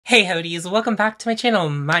Hey Hodies, welcome back to my channel.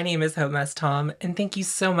 My name is Hot Mess Tom, and thank you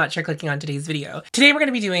so much for clicking on today's video. Today we're going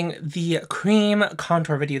to be doing the cream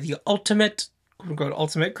contour video, the ultimate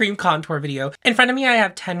cream contour video. In front of me I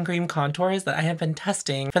have 10 cream contours that I have been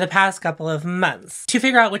testing for the past couple of months to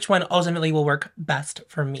figure out which one ultimately will work best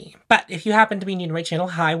for me. But if you happen to be new to my channel,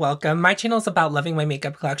 hi, welcome. My channel is about loving my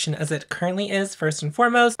makeup collection as it currently is, first and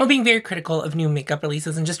foremost, while being very critical of new makeup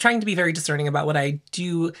releases and just trying to be very discerning about what I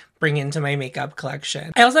do bring into my makeup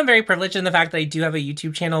collection. I also am very privileged in the fact that I do have a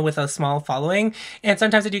YouTube channel with a small following, and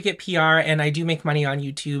sometimes I do get PR and I do make money on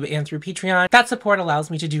YouTube and through Patreon. That support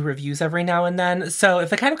allows me to do reviews every now and then, so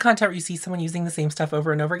if the kind of content where you see someone using the same stuff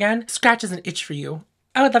over and over again scratches an itch for you,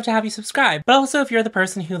 I would love to have you subscribe. But also if you're the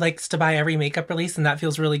person who likes to buy every makeup release and that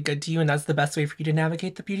feels really good to you and that's the best way for you to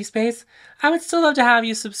navigate the beauty space, I would still love to have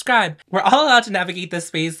you subscribe. We're all allowed to navigate this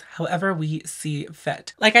space however we see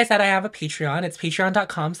fit. Like I said, I have a Patreon. It's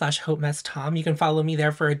patreon.com/HopeMessTom. You can follow me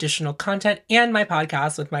there for additional content and my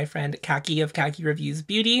podcast with my friend Khaki of Khaki Reviews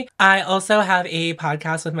Beauty. I also have a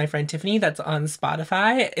podcast with my friend Tiffany that's on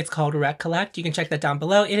Spotify. It's called Recollect. You can check that down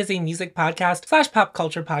below. It is a music podcast / pop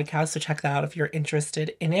culture podcast, so check that out if you're interested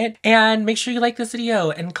in it. And make sure you like this video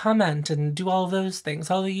and comment and do all those things,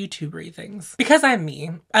 all the YouTuber-y things. Because I'm me,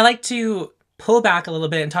 I like to pull back a little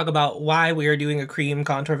bit and talk about why we are doing a cream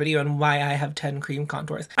contour video and why I have 10 cream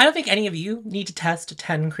contours. I don't think any of you need to test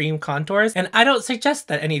 10 cream contours, and I don't suggest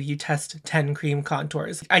that any of you test 10 cream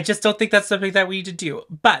contours. I just don't think that's something that we need to do.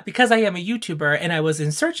 But because I am a YouTuber and I was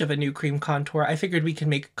in search of a new cream contour, I figured we could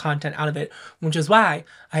make content out of it, which is why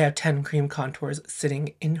I have 10 cream contours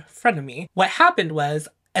sitting in front of me. What happened was,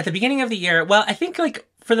 at the beginning of the year, well, I think like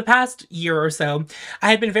for the past year or so,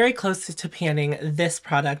 I had been very close to panning this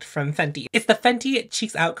product from Fenty. It's the Fenty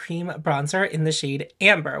Cheeks Out Cream Bronzer in the shade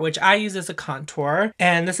Amber, which I use as a contour,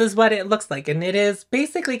 and this is what it looks like, and it is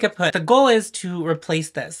basically kaput. The goal is to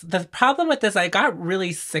replace this. The problem with this, I got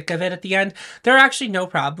really sick of it at the end. There are actually no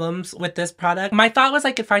problems with this product. My thought was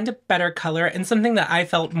I could find a better color and something that I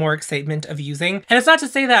felt more excitement of using. And it's not to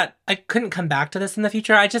say that I couldn't come back to this in the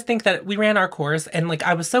future. I just think that we ran our course and like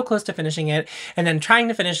I was so close to finishing it, and then trying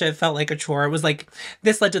to finish it felt like a chore. It was like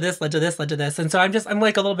this led to this, led to this, led to this. And so I'm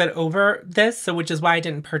like a little bit over this, so which is why I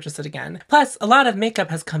didn't purchase it again. Plus, a lot of makeup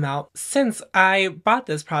has come out since I bought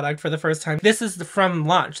this product for the first time. This is from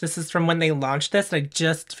launch. This is from when they launched this, and I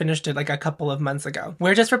just finished it like a couple of months ago.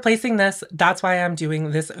 We're just replacing this. That's why I'm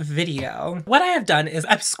doing this video. What I have done is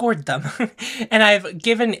I've scored them and I've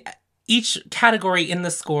given each category in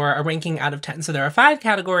the score a ranking out of 10. So there are 5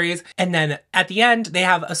 categories, and then at the end they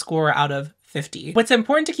have a score out of 50. What's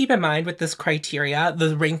important to keep in mind with this criteria,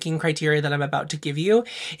 the ranking criteria that I'm about to give you,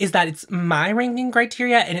 is that it's my ranking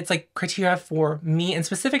criteria and it's like criteria for me and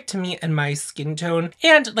specific to me and my skin tone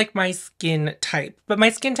and like my skin type. But my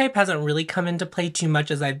skin type hasn't really come into play too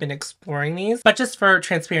much as I've been exploring these. But just for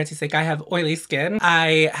transparency's sake, I have oily skin.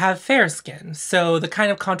 I have fair skin. So the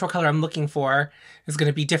kind of contour color I'm looking for is going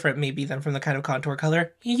to be different maybe than from the kind of contour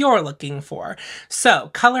color you're looking for.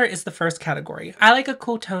 So color is the first category. I like a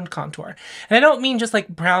cool toned contour. And I don't mean just like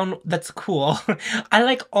brown that's cool. I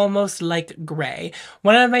like almost like gray.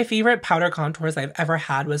 One of my favorite powder contours I've ever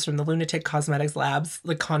had was from the Lunatic Cosmetics Labs,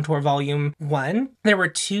 the Contour Volume 1. There were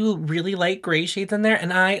 2 really light gray shades in there,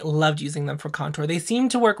 and I loved using them for contour. They seem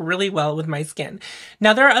to work really well with my skin.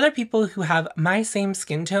 Now, there are other people who have my same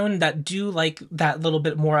skin tone that do like that little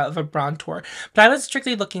bit more of a bronzer, but I was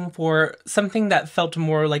strictly looking for something that felt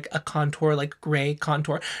more like a contour, like gray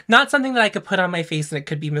contour, not something that I could put on my face and it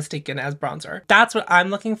could be mistaken as bronzer. That's what I'm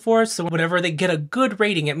looking for. So whenever they get a good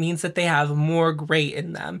rating, it means that they have more gray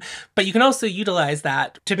in them. But you can also utilize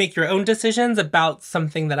that to make your own decisions about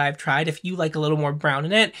something that I've tried. If you like a little more brown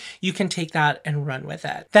in it, you can take that and run with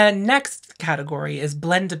it. The next category is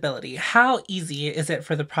blendability. How easy is it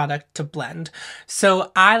for the product to blend?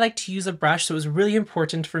 So I like to use a brush, so it was really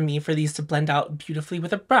important for me for these to blend out beautifully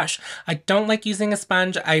with a brush. I don't like using a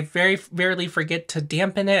sponge. I very rarely forget to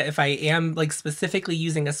dampen it if I am like specifically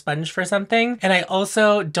using a sponge for something. And I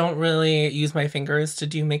also don't really use my fingers to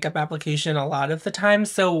do makeup application a lot of the time.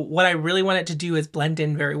 So what I really want it to do is blend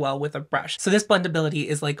in very well with a brush. So this blendability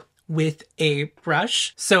is like with a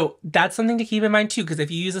brush. So that's something to keep in mind too, because if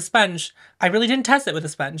you use a sponge, I really didn't test it with a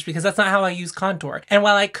sponge because that's not how I use contour. And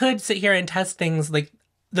while I could sit here and test things like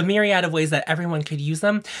the myriad of ways that everyone could use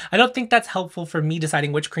them, I don't think that's helpful for me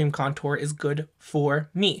deciding which cream contour is good for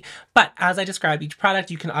me. But as I described each product,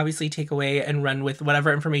 you can obviously take away and run with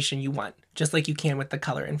whatever information you want, just like you can with the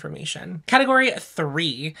color information. Category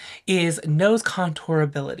 3 is nose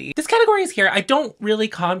contourability. This category is here. I don't really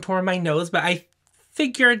contour my nose, but I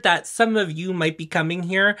figured that some of you might be coming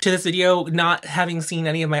here to this video not having seen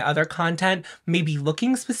any of my other content, maybe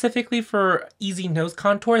looking specifically for easy nose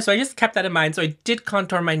contour. So I just kept that in mind. So I did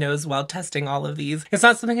contour my nose while testing all of these. It's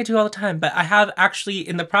not something I do all the time, but I have actually,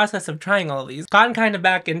 in the process of trying all of these, gotten kind of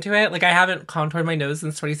back into it. Like, I haven't contoured my nose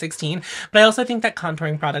since 2016, but I also think that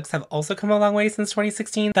contouring products have also come a long way since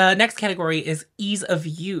 2016. The next category is ease of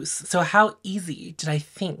use. So how easy did I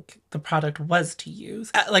think the product was to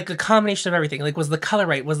use? Like a combination of everything. Like, was the color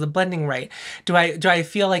right? Was the blending right? Do I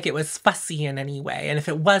feel like it was fussy in any way? And if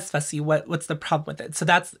it was fussy, what's the problem with it? So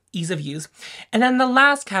that's ease of use. And then the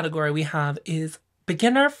last category we have is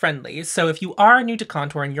beginner friendly. So if you are new to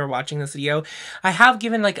contour and you're watching this video, I have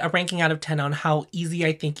given like a ranking out of 10 on how easy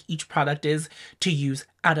I think each product is to use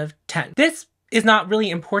out of 10. This is not really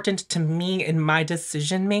important to me in my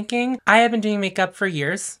decision making. I have been doing makeup for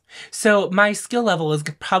years, so my skill level is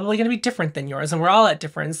probably going to be different than yours, and we're all at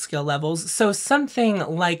different skill levels. So something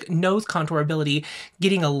like nose contourability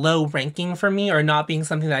getting a low ranking for me, or not being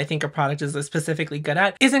something that I think a product is specifically good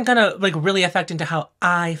at, isn't going to like really affect into how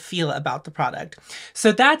I feel about the product.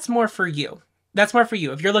 So that's more for you. That's more for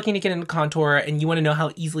you. If you're looking to get into contour and you want to know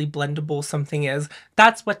how easily blendable something is,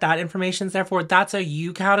 that's what that information is there for. That's a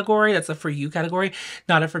you category. That's a for you category,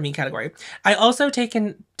 not a for me category. I also take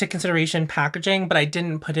into consideration packaging, but I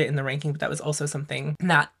didn't put it in the ranking, but that was also something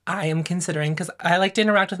that I am considering because I like to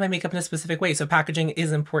interact with my makeup in a specific way. So packaging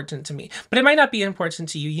is important to me, but it might not be important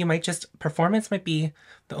to you. You might just, performance might be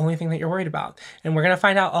the only thing that you're worried about. And we're going to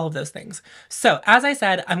find out all of those things. So as I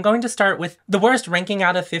said, I'm going to start with the worst ranking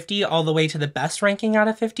out of 50 all the way to the best ranking out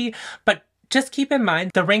of 50. But just keep in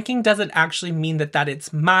mind, the ranking doesn't actually mean that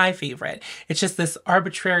it's my favorite. It's just this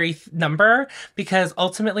arbitrary number, because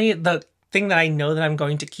ultimately the thing that I know that I'm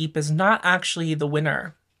going to keep is not actually the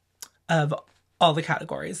winner of all the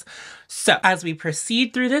categories. So as we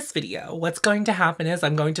proceed through this video, what's going to happen is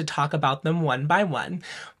I'm going to talk about them one by one.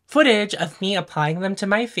 Footage of me applying them to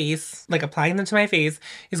my face,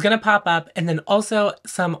 is going to pop up, and then also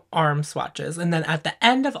some arm swatches. And then at the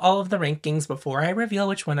end of all of the rankings, before I reveal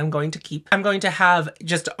which one I'm going to keep, I'm going to have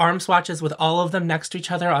just arm swatches with all of them next to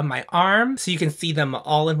each other on my arm, so you can see them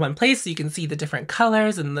all in one place, so you can see the different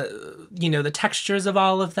colors and the, you know, the textures of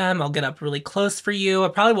all of them. I'll get up really close for you. I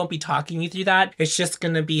probably won't be talking you through that. It's just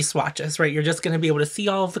going to be swatches, right? You're just going to be able to see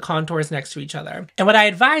all of the contours next to each other. And what I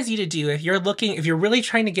advise you to do, if you're really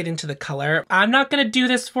trying to get into the color, I'm not going to do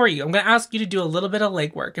this for you. I'm going to ask you to do a little bit of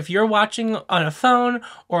legwork. If you're watching on a phone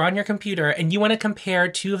or on your computer and you want to compare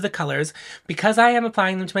two of the colors, because I am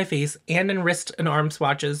applying them to my face and in wrist and arm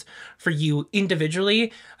swatches for you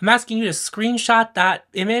individually, I'm asking you to screenshot that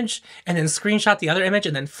image and then screenshot the other image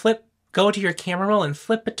and then go to your camera roll and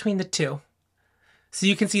flip between the two, so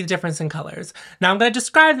you can see the difference in colors. Now I'm going to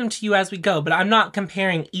describe them to you as we go, but I'm not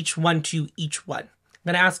comparing each one to each one.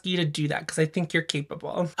 I'm going to ask you to do that because I think you're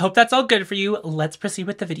capable. I hope that's all good for you. Let's proceed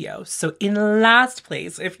with the video. So in last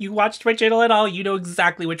place, if you watched my channel at all, you know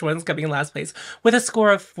exactly which one's coming in last place, with a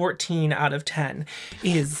score of 14 out of 10,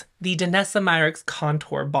 is the Danessa Myricks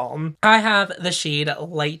Contour Balm. I have the shade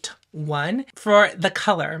Light 1. For the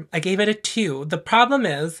color, I gave it a 2. The problem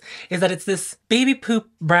is that it's this baby poop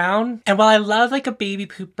brown, and while I love like a baby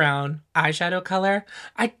poop brown eyeshadow color,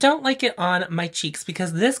 I don't like it on my cheeks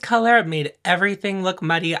because this color made everything look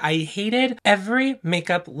muddy. I hated every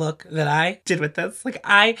makeup look that I did with this. Like,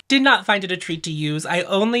 I did not find it a treat to use. I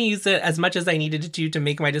only used it as much as I needed to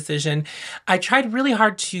make my decision. I tried really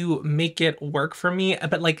hard to make it work for me,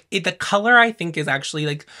 but like the color I think is actually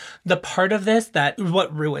like the part of this that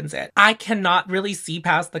what ruins it. I cannot really see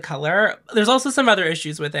past the color. There's also some other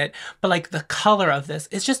issues with it, but like the color of this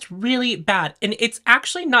is just really bad. And it's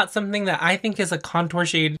actually not something that I think is a contour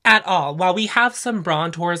shade at all. While we have some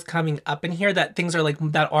bronzers coming up in here that things are like,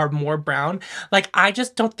 that are more brown, like I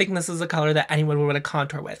just don't think this is a color that anyone would want to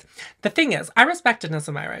contour with. The thing is, I respect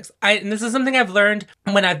Danessa Myricks. And this is something I've learned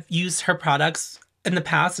when I've used her products in the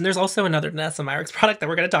past, and there's also another Danessa Myricks product that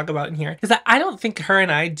we're going to talk about in here, is that I don't think her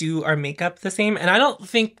and I do our makeup the same, and I don't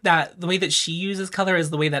think that the way that she uses color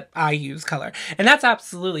is the way that I use color, and that's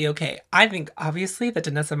absolutely okay. I think, obviously, that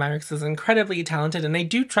Danessa Myricks is incredibly talented, and I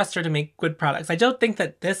do trust her to make good products. I don't think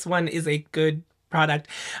that this one is a good product,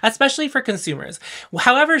 especially for consumers.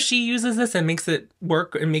 However she uses this and makes it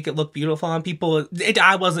work and make it look beautiful on people,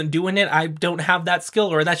 I wasn't doing it. I don't have that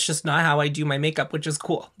skill, or that's just not how I do my makeup, which is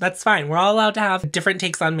cool. That's fine. We're all allowed to have different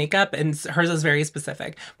takes on makeup, and hers is very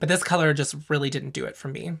specific, but this color just really didn't do it for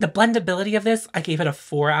me. The blendability of this, I gave it a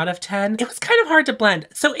 4 out of 10. It was kind of hard to blend.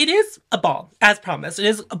 So it is a balm, as promised. It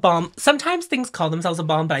is a balm. Sometimes things call themselves a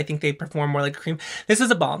balm, but I think they perform more like a cream. This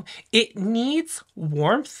is a balm. It needs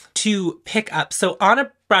warmth to pick up So on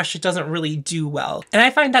a brush, it doesn't really do well. And I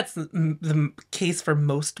find that's the case for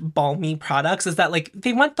most balmy products, is that like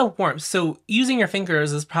they want the warmth. So using your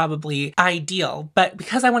fingers is probably ideal. But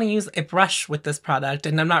because I want to use a brush with this product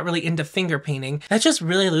and I'm not really into finger painting, that just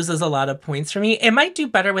really loses a lot of points for me. It might do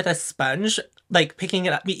better with a sponge, like picking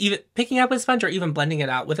it up, even picking up with a sponge or even blending it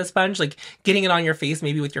out with a sponge, like getting it on your face,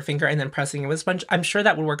 maybe with your finger and then pressing it with a sponge. I'm sure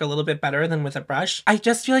that would work a little bit better than with a brush. I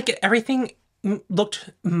just feel like everything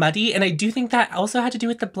looked muddy, and I do think that also had to do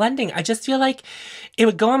with the blending. I just feel like it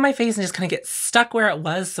would go on my face and just kind of get stuck where it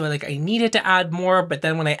was, so like I needed to add more, but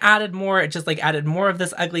then when I added more, it just like added more of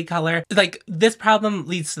this ugly color. Like this problem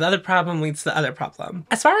leads to the other problem, leads to the other problem.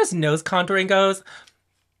 As far as nose contouring goes,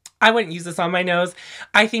 I wouldn't use this on my nose.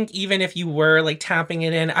 I think even if you were like tapping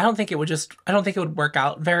it in, I don't think it would work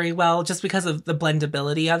out very well just because of the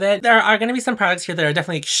blendability of it. There are going to be some products here that are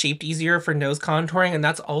definitely shaped easier for nose contouring, and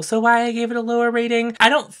that's also why I gave it a lower rating. I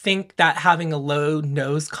don't think that having a low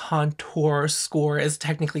nose contour score is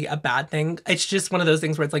technically a bad thing. It's just one of those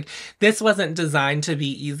things where it's like, this wasn't designed to be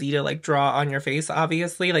easy to like draw on your face,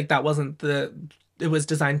 obviously. Like that wasn't it was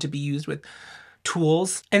designed to be used with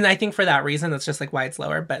tools. And I think for that reason, that's just like why it's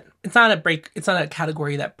lower, but it's not a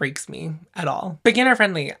category that breaks me at all. Beginner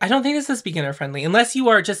friendly. I don't think this is beginner friendly. Unless you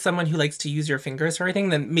are just someone who likes to use your fingers for everything,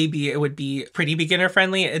 then maybe it would be pretty beginner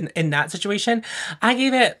friendly in that situation. I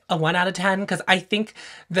gave it a 1 out of 10 because I think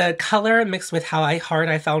the color mixed with how hard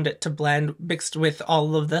I found it to blend, mixed with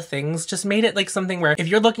all of the things, just made it like something where if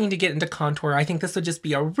you're looking to get into contour, I think this would just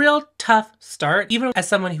be a real tough start. Even as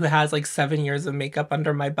someone who has like 7 years of makeup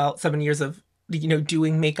under my belt, 7 years of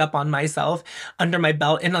doing makeup on myself under my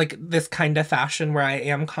belt in like this kind of fashion where I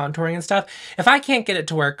am contouring and stuff. If I can't get it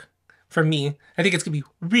to work for me, I think it's gonna be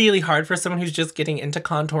really hard for someone who's just getting into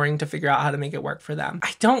contouring to figure out how to make it work for them.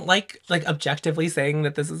 I don't like objectively saying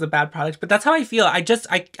that this is a bad product, but that's how I feel.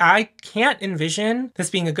 I can't envision this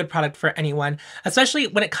being a good product for anyone, especially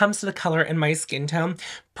when it comes to the color in my skin tone.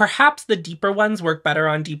 Perhaps the deeper ones work better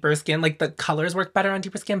on deeper skin, like the colors work better on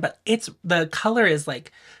deeper skin, but the color is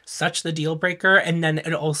like such the deal breaker. And then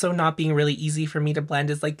it also not being really easy for me to blend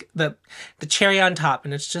is like the cherry on top.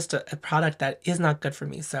 And it's just a product that is not good for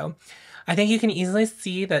me. So I think you can easily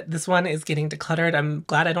see that this one is getting decluttered. I'm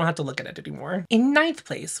glad I don't have to look at it anymore. In 9th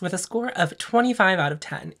place with a score of 25 out of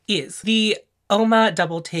 10 is the Uoma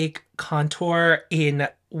Double Take Contour in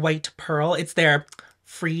White Pearl. It's their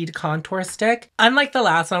freed contour stick. Unlike the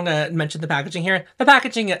last one, I'm going to mention the packaging here. The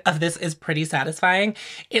packaging of this is pretty satisfying.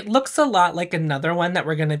 It looks a lot like another one that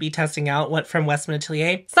we're going to be testing out from Westman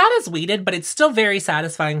Atelier. It's not as weighted, but it's still very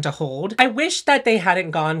satisfying to hold. I wish that they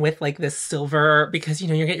hadn't gone with like this silver because,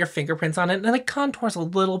 you get your fingerprints on it and like contour's a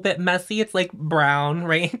little bit messy. It's like brown,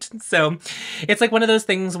 right? So it's like one of those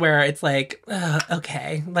things where it's like,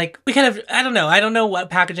 okay, like we kind of, I don't know what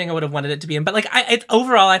packaging I would have wanted it to be in, but like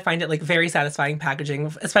overall, I find it like very satisfying packaging,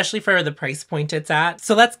 especially for the price point it's at.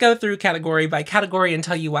 So let's go through category by category and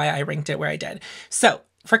tell you why I ranked it where I did. So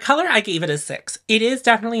for color, I gave it a 6. It is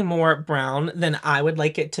definitely more brown than I would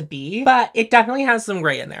like it to be, but it definitely has some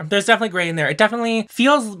gray in there. There's definitely gray in there. It definitely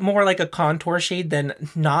feels more like a contour shade than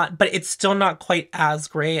not, but it's still not quite as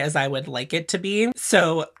gray as I would like it to be.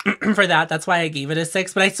 So for that's why I gave it a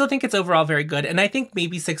 6, but I still think it's overall very good. And I think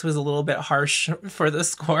maybe 6 was a little bit harsh for the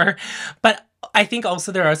score, but I think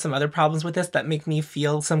also there are some other problems with this that make me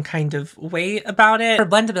feel some kind of way about it. For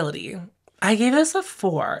blendability, I gave this a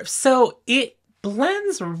 4. So it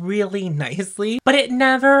blends really nicely, but it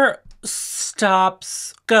never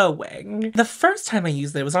stops going. The first time I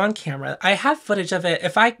used it was on camera. I have footage of it.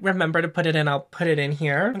 If I remember to put it in, I'll put it in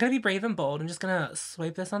here. I'm gonna be brave and bold. I'm just gonna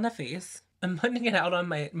swipe this on the face. I'm putting it out on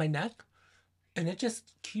my neck, and it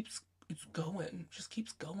just keeps going. Just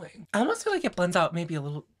keeps going. I almost feel like it blends out maybe a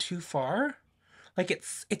little too far. Like it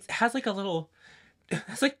has like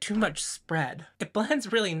it's like too much spread. It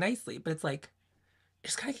blends really nicely, but it's like, it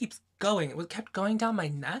just kind of keeps going. It kept going down my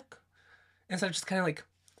neck instead of just kind of like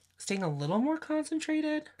staying a little more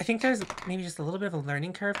concentrated. I think there's maybe just a little bit of a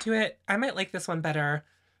learning curve to it. I might like this one better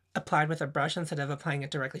applied with a brush instead of applying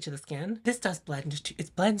it directly to the skin. This does blend,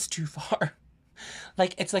 it blends too far.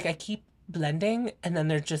 Like, it's like I keep blending and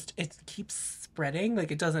then it keeps spreading.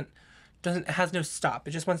 Like it has no stop.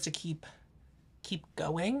 It just wants to keep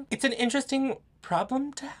going. It's an interesting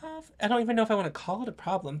problem to have. I don't even know if I want to call it a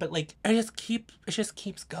problem, but like it just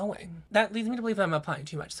keeps going. That leads me to believe that I'm applying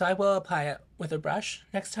too much. So I will apply it with a brush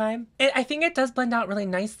next time. I think it does blend out really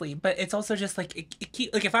nicely, but it's also just like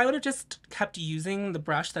like if I would have just kept using the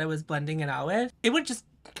brush that I was blending it out with, it would just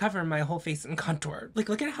cover my whole face in contour. Like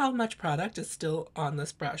look at how much product is still on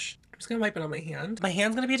this brush. I'm just gonna wipe it on my hand. My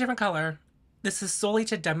hand's gonna be a different color. This is solely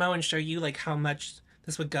to demo and show you like how much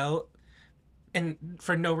this would go and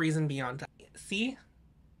for no reason beyond that. See?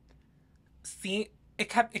 See?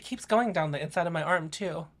 It keeps going down the inside of my arm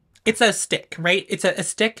too. It's a stick, right? It's a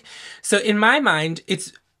stick. So in my mind,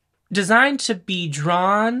 it's designed to be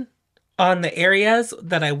drawn on the areas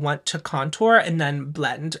that I want to contour and then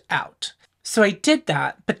blend out. So I did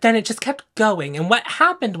that, but then it just kept going. And what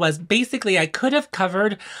happened was basically I could have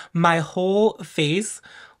covered my whole face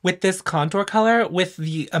with this contour color with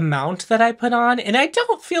the amount that I put on. And I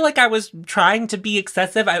don't feel like I was trying to be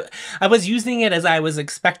excessive. I was using it as I was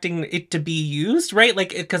expecting it to be used, right? Like,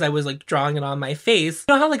 because I was like drawing it on my face.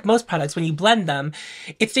 You know how like most products, when you blend them,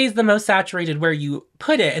 it stays the most saturated where you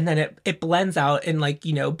put it, and then it blends out and like,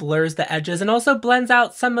 you know, blurs the edges and also blends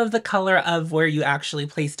out some of the color of where you actually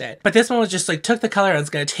placed it. But this one was just like, took the color and was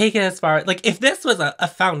gonna take it as far, like if this was a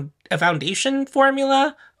foundation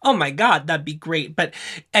formula, oh my god, that'd be great. But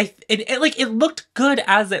it looked good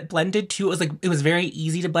as it blended too. It was like, it was very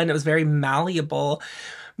easy to blend. It was very malleable.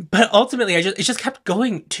 But ultimately, it just kept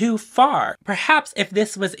going too far. Perhaps if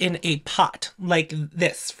this was in a pot, like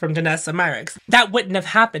this from Danessa Myricks, that wouldn't have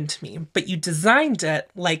happened to me. But you designed it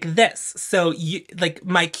like this. So you, like,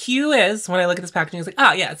 my cue is, when I look at this packaging, it's like,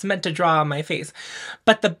 oh yeah, it's meant to draw on my face.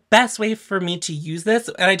 But the best way for me to use this,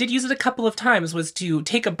 and I did use it a couple of times, was to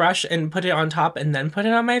take a brush and put it on top and then put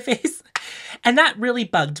it on my face. And that really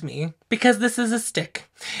bugged me because this is a stick.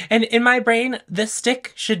 And in my brain, this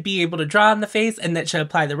stick should be able to draw on the face and that should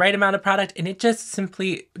apply the right amount of product. And it just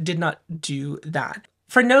simply did not do that.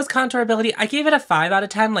 For nose contourability, I gave it a 5 out of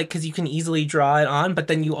 10, like, because you can easily draw it on, but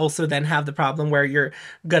then you also then have the problem where you're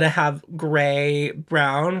gonna have gray,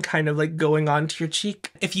 brown kind of like going onto your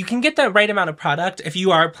cheek. If you can get the right amount of product, if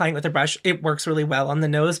you are applying with a brush, it works really well on the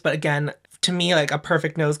nose. But again, to me, like a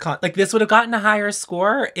perfect nose like this would have gotten a higher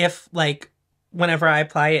score if like whenever I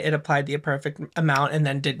apply it, it applied the perfect amount and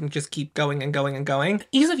then didn't just keep going and going and going.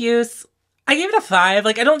 Ease of use, I gave it a 5.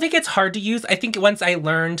 Like, I don't think it's hard to use. I think once I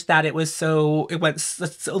learned that it was it went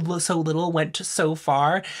so little, went so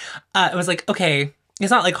far, it was like, okay, it's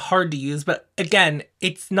not like hard to use, but again,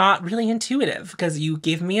 it's not really intuitive because you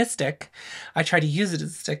gave me a stick. I tried to use it as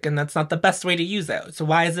a stick and that's not the best way to use it. So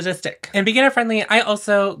why is it a stick? And beginner friendly, I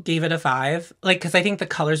also gave it a 5, like, because I think the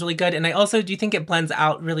color's really good. And I also do think it blends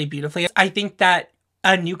out really beautifully. I think that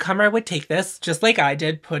a newcomer would take this, just like I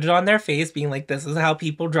did, put it on their face, being like, this is how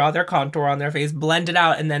people draw their contour on their face, blend it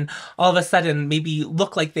out, and then all of a sudden maybe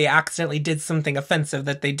look like they accidentally did something offensive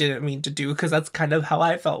that they didn't mean to do, because that's kind of how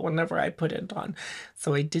I felt whenever I put it on.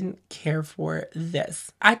 So I didn't care for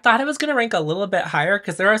this. I thought it was going to rank a little bit higher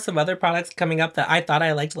because there are some other products coming up that I thought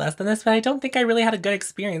I liked less than this, but I don't think I really had a good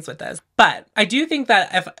experience with this. But I do think that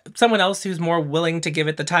if someone else who's more willing to give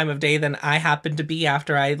it the time of day than I happened to be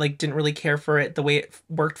after I like didn't really care for it the way it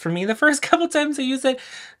worked for me the first couple times I used it,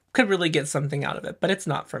 could really get something out of it, but it's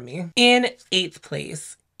not for me. In 8th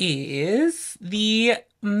place is the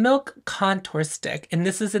Milk Contour Stick, and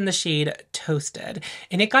this is in the shade Toasted,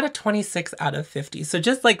 and it got a 26 out of 50, so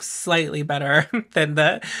just like slightly better than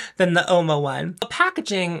the Uoma one. The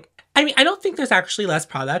packaging, I mean, I don't think there's actually less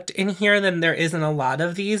product in here than there is in a lot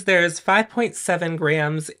of these. There's 5.7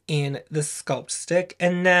 grams in the Sculpt Stick,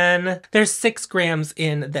 and then there's 6 grams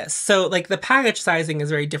in this. So like the package sizing is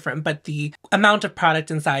very different, but the amount of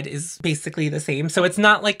product inside is basically the same. So it's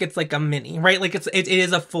not like it's like a mini, right? Like it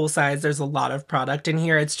is a full size. There's a lot of product in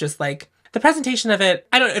here. It's just like the presentation of it,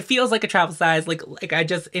 I don't know, it feels like a travel size. Like I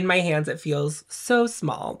just, in my hands, it feels so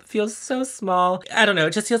small. It feels so small. I don't know,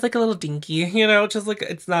 it just feels like a little dinky, you know, just like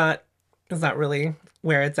it's not really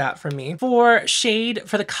where it's at for me. For shade,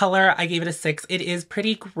 for the color, I gave it a 6. It is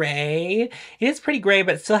pretty gray. It is pretty gray,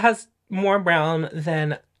 but it still has more brown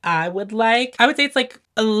than I would like. I would say it's like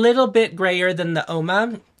a little bit grayer than the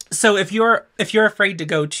Uoma. So if you're afraid to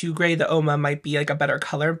go too gray, the Uoma might be like a better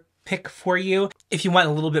color pick for you. If you want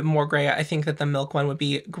a little bit more gray, I think that the milk one would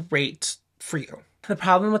be great for you. The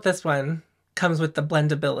problem with this one comes with the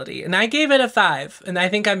blendability, and I gave it a 5, and I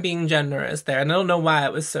think I'm being generous there, and I don't know why I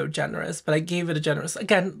was so generous, but I gave it a generous.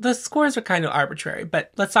 Again, the scores are kind of arbitrary,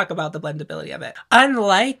 but let's talk about the blendability of it.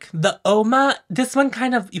 Unlike the Uoma, this one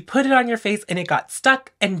kind of, you put it on your face and it got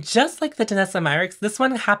stuck, and just like the Danessa Myricks, this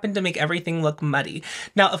one happened to make everything look muddy.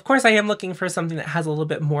 Now, of course, I am looking for something that has a little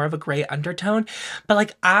bit more of a gray undertone, but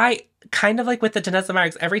like I kind of like with the Danessa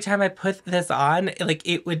Myricks, every time I put this on, like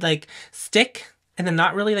it would like stick, and then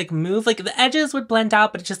not really like move. Like the edges would blend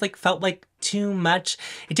out, but it just like felt like too much.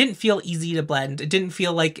 It didn't feel easy to blend. It didn't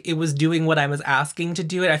feel like it was doing what I was asking to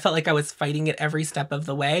do it. I felt like I was fighting it every step of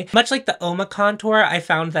the way. Much like the Uoma contour, I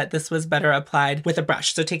found that this was better applied with a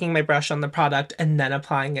brush. So taking my brush on the product and then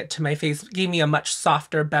applying it to my face gave me a much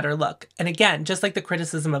softer, better look. And again, just like the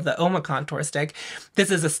criticism of the Uoma contour stick,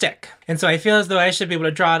 this is a stick. And so I feel as though I should be able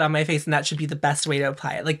to draw it on my face, and that should be the best way to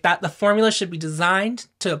apply it. Like that, the formula should be designed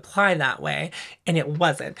to apply that way, and it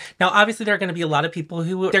wasn't. Now, obviously there are going to be a lot of people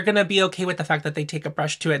who they're going to be okay with the fact that they take a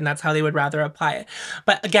brush to it and that's how they would rather apply it.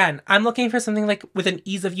 But again, I'm looking for something like with an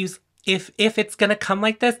ease of use. If it's gonna come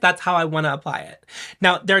like this, that's how I want to apply it.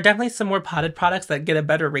 Now, there are definitely some more potted products that get a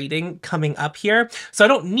better rating coming up here, so I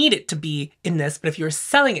don't need it to be in this, but if you're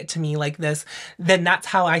selling it to me like this, then that's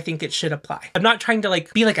how I think it should apply. I'm not trying to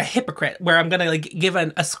like be like a hypocrite where I'm gonna like give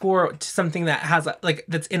a score to something that has like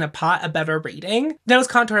that's in a pot a better rating. Nose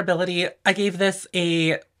contourability, I gave this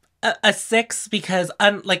a 6 because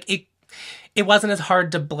it wasn't as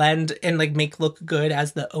hard to blend and like make look good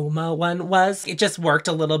as the Uoma one was. It just worked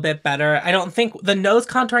a little bit better. I don't think the nose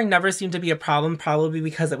contouring never seemed to be a problem, probably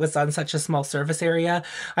because it was on such a small surface area.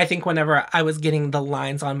 I think whenever I was getting the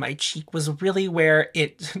lines on my cheek was really where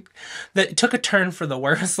it took a turn for the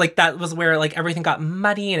worse. Like that was where like everything got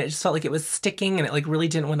muddy and it just felt like it was sticking and it like really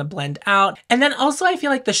didn't want to blend out. And then also I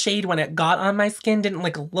feel like the shade when it got on my skin didn't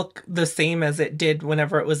like look the same as it did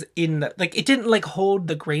whenever it was in the, like it didn't like hold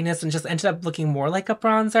the grayness and just ended up looking more like a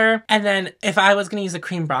bronzer. And then if I was going to use a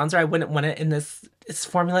cream bronzer, I wouldn't want it in this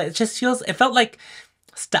formula. It just feels, it felt like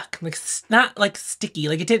stuck, like not like sticky.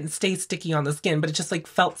 Like it didn't stay sticky on the skin, but it just like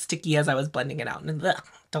felt sticky as I was blending it out. And ugh,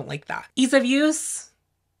 don't like that. Ease of use,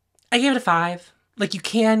 I gave it a 5. Like you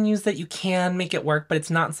can use it, you can make it work, but it's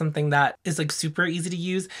not something that is like super easy to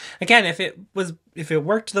use. Again, if it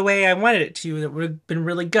worked the way I wanted it to, it would have been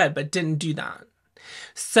really good, but it didn't do that.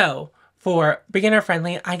 So for beginner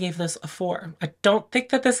friendly, I gave this a 4. I don't think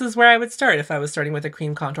that this is where I would start if I was starting with a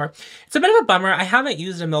cream contour. It's a bit of a bummer. I haven't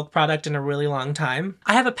used a Milk product in a really long time.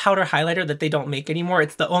 I have a powder highlighter that they don't make anymore.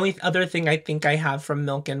 It's the only other thing I think I have from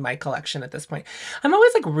Milk in my collection at this point. I'm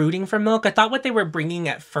always like rooting for Milk. I thought what they were bringing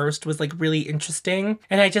at first was like really interesting.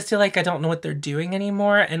 And I just feel like I don't know what they're doing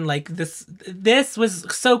anymore. And like this was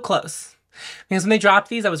so close. Because when they dropped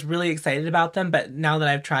these, I was really excited about them, but now that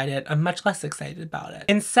I've tried it, I'm much less excited about it.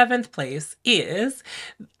 In 7th place is,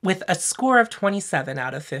 with a score of 27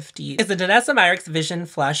 out of 50, is the Danessa Myricks Vision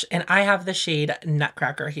Flush, and I have the shade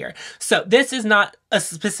Nutcracker here. So this is not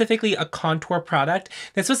specifically a contour product.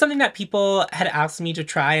 This was something that people had asked me to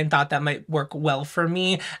try and thought that might work well for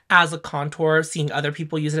me as a contour, seeing other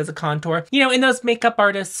people use it as a contour. You know, in those makeup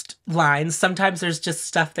artist lines, sometimes there's just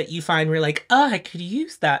stuff that you find where you're like, oh, I could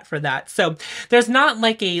use that for that. So there's not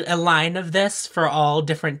like a line of this for all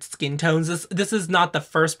different skin tones. This is not the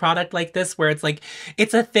first product like this where it's like,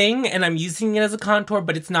 it's a thing and I'm using it as a contour,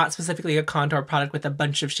 but it's not specifically a contour product with a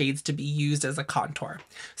bunch of shades to be used as a contour.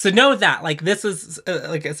 So know that, like, this is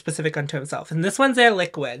like a specific unto himself. And this one's a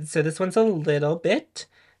liquid, so this one's a little bit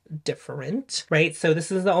different, right? So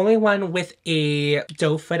this is the only one with a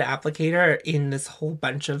doe foot applicator in this whole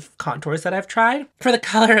bunch of contours that I've tried. For the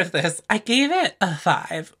color of this, I gave it a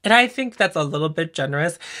 5, and I think that's a little bit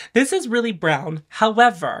generous. This is really brown.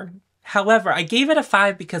 However, I gave it a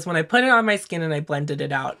 5 because when I put it on my skin and I blended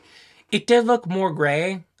it out, it did look more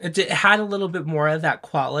gray. It had a little bit more of that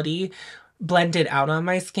quality blended out on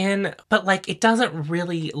my skin, but like it doesn't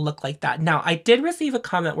really look like that. Now, I did receive a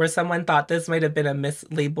comment where someone thought this might have been a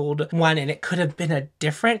mislabeled one and it could have been a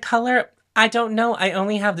different color. I don't know. I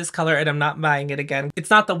only have this color and I'm not buying it again. It's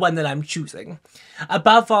not the one that I'm choosing.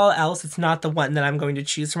 Above all else, it's not the one that I'm going to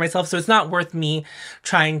choose for myself, so it's not worth me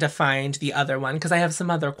trying to find the other one because I have some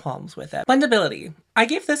other qualms with it. Blendability. I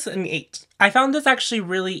gave this an 8. I found this actually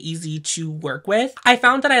really easy to work with. I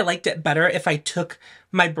found that I liked it better if I took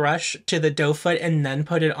my brush to the doe foot and then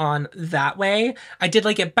put it on that way. I did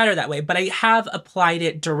like it better that way, but I have applied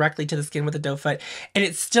it directly to the skin with the doe foot and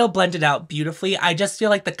it still blended out beautifully. I just feel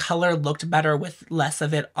like the color looked better with less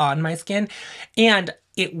of it on my skin. And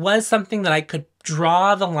it was something that I could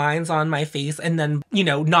draw the lines on my face and then, you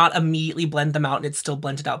know, not immediately blend them out and it still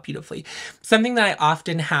blended out beautifully. Something that I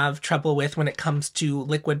often have trouble with when it comes to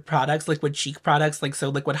liquid products, liquid cheek products, like so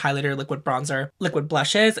liquid highlighter, liquid bronzer, liquid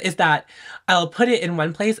blushes, is that I'll put it in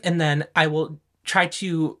one place and then I will try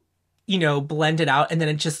to, you know, blend it out and then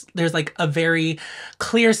it just, there's like a very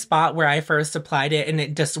clear spot where I first applied it and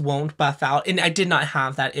it just won't buff out, and I did not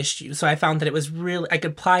have that issue. So I found that it was really, I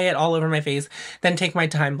could apply it all over my face, then take my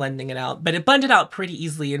time blending it out, but it blended out pretty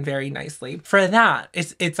easily and very nicely. For that,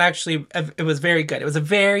 it's actually, it was very good. It was a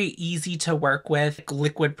very easy to work with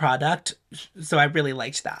liquid product. So I really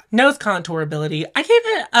liked that. Nose contourability, I gave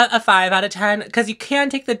it a 5 out of 10 because you can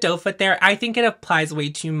take the doe foot there. I think it applies way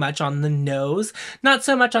too much on the nose, not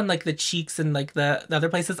so much on like the cheeks and like the other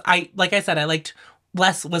places. Like I said, I liked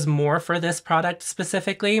less was more for this product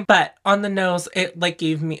specifically, but on the nose, it like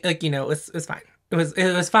gave me like, you know, it was fine. It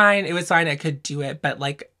was fine. It was fine. I could do it, but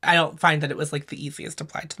like I don't find that it was like the easiest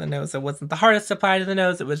applied to the nose. It wasn't the hardest applied to the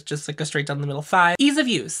nose. It was just like a straight down the middle 5. Ease of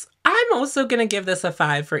use. I'm also gonna give this a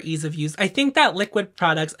 5 for ease of use. I think that liquid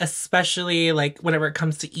products, especially like whenever it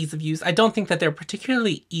comes to ease of use, I don't think that they're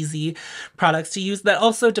particularly easy products to use. That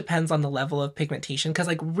also depends on the level of pigmentation, because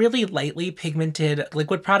like really lightly pigmented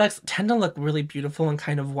liquid products tend to look really beautiful and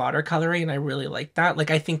kind of watercolory, and I really like that.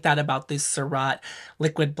 Like I think that about these Surratt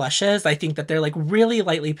liquid blushes. I think that they're like really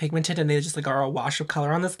lightly pigmented and they just like are a wash of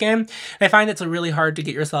color on the skin. And I find it's really hard to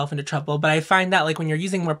get yourself into trouble, but I find that like when you're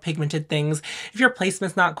using more pigmented things, if your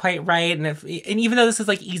placement's not quite right, and even though this is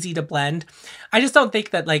like easy to blend, I just don't think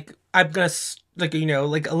that like I'm gonna like, you know,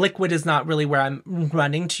 like a liquid is not really where I'm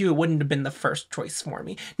running to. It wouldn't have been the first choice for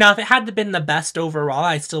me. Now, if it had been the best overall,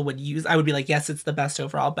 I would be like, yes, it's the best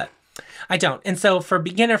overall, but I don't. And so for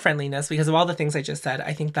beginner friendliness, because of all the things I just said,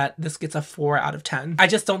 I think that this gets a 4 out of 10. I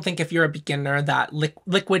just don't think if you're a beginner that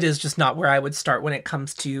liquid is just not where I would start when it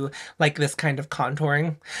comes to like this kind of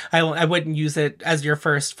contouring. I wouldn't use it as your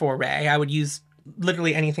first foray. I would use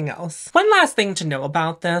literally anything else. One last thing to know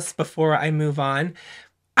about this before I move on.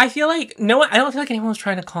 I feel like, I don't feel like anyone was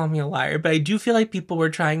trying to call me a liar, but I do feel like people were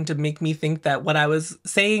trying to make me think that what I was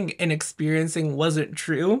saying and experiencing wasn't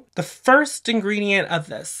true. The first ingredient of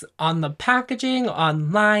this on the packaging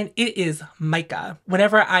online, it is mica.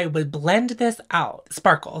 Whenever I would blend this out,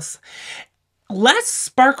 sparkles. Less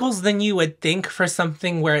sparkles than you would think for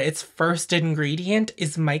something where its first ingredient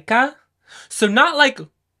is mica. So not like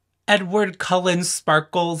Edward Cullen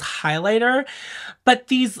Sparkles highlighter, but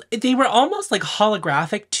they were almost like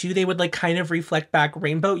holographic too. They would like kind of reflect back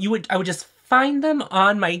rainbow. I would just find them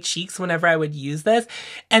on my cheeks whenever I would use this,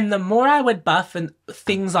 and the more I would buff and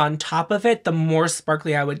things on top of it, the more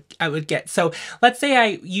sparkly I would get. So let's say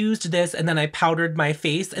I used this and then I powdered my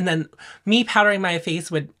face, and then me powdering my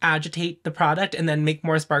face would agitate the product and then make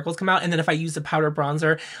more sparkles come out. And then if I use a powder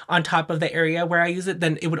bronzer on top of the area where I use it,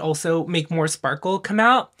 then it would also make more sparkle come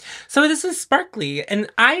out. So this is sparkly,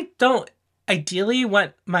 and I don't ideally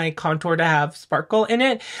want my contour to have sparkle in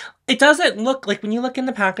it. It doesn't look like, when you look in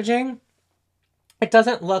the packaging, it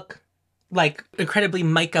doesn't look like incredibly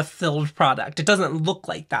mica filled product. It doesn't look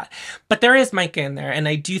like that, but there is mica in there, and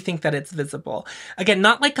I do think that it's visible. Again,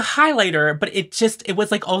 not like a highlighter, but it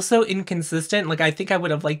was like also inconsistent. Like I think I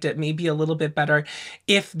would have liked it maybe a little bit better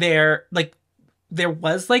if there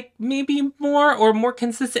was like maybe more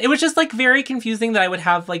consistent. It was just like very confusing that I would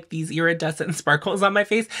have like these iridescent sparkles on my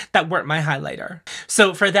face that weren't my highlighter.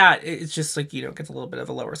 So for that, it's just like, you know, gets a little bit of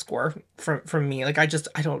a lower score from me. Like I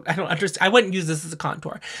don't understand. I wouldn't use this as a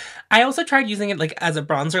contour. I also tried using it like as a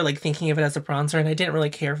bronzer, like thinking of it as a bronzer, and I didn't really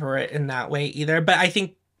care for it in that way either. But I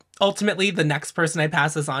think ultimately the next person I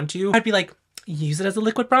pass this on to, I'd be like, use it as a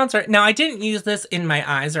liquid bronzer. Now, I didn't use this in my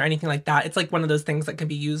eyes or anything like that. It's like one of those things that can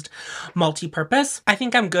be used multi-purpose. I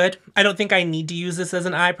think I'm good. I don't think I need to use this as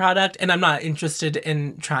an eye product, and I'm not interested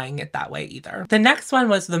in trying it that way either. The next one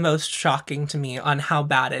was the most shocking to me on how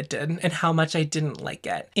bad it did and how much I didn't like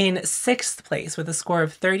it. In 6th place with a score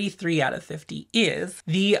of 33 out of 50 is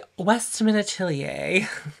the Westman Atelier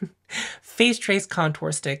Face Trace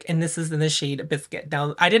Contour Stick, and this is in the shade Biscuit.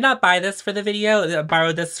 Now, I did not buy this for the video. I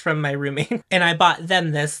borrowed this from my roommate, and I bought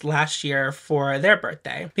them this last year for their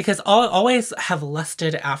birthday because I'll always have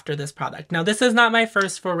lusted after this product. Now, this is not my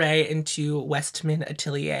first foray into Westman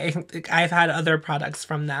Atelier. I've had other products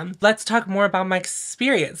from them. Let's talk more about my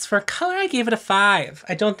experience. For color, I gave it a 5.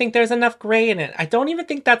 I don't think there's enough gray in it. I don't even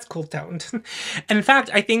think that's cool toned. In fact,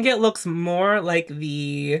 I think it looks more like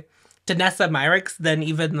the Danessa Myricks than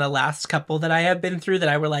even the last couple that I have been through that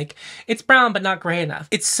I were like, it's brown but not gray enough.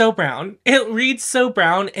 It's so brown. It reads so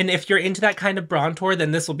brown, and if you're into that kind of bronzer, then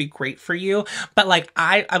this will be great for you. But like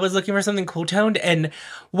I was looking for something cool toned, and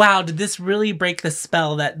wow, did this really break the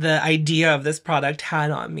spell that the idea of this product had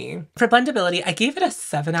on me. For blendability, I gave it a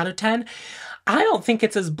 7 out of 10. I don't think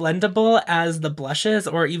it's as blendable as the blushes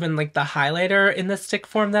or even like the highlighter in the stick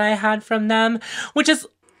form that I had from them, which is,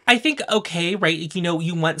 I think, okay, right? You know,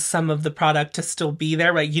 you want some of the product to still be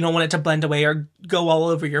there, right? You don't want it to blend away or go all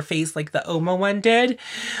over your face like the Uoma one did.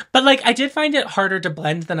 But like, I did find it harder to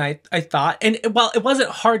blend than I thought. And while it wasn't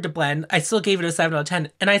hard to blend, I still gave it a 7 out of 10.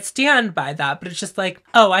 And I stand by that, but it's just like,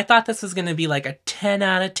 oh, I thought this was going to be like a 10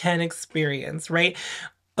 out of 10 experience, right?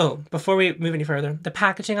 Oh, before we move any further, the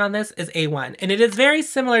packaging on this is A1, and it is very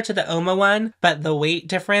similar to the Uoma one, but the weight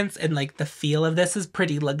difference and like the feel of this is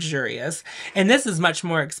pretty luxurious. And this is much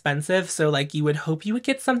more expensive, so like you would hope you would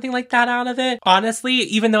get something like that out of it. Honestly,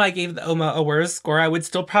 even though I gave the Uoma a worse score, I would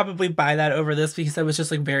still probably buy that over this because I was just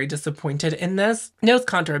like very disappointed in this. Nose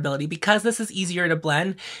contour ability, because this is easier to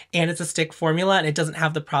blend and it's a stick formula and it doesn't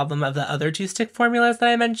have the problem of the other two stick formulas that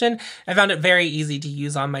I mentioned, I found it very easy to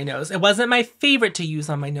use on my nose. It wasn't my favorite to use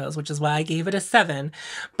on my nose, which is why I gave it a 7.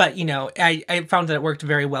 But, you know, I found that it worked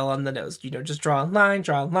very well on the nose. You know, just draw a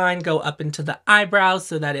line, go up into the eyebrows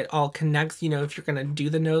so that it all connects, you know, if you're going to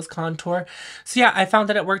do the nose contour. So yeah, I found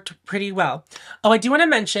that it worked pretty well. Oh, I do want to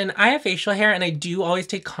mention, I have facial hair and I do always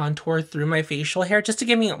take contour through my facial hair just to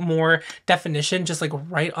give me more definition, just like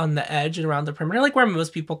right on the edge and around the perimeter, like where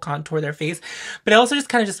most people contour their face. But I also just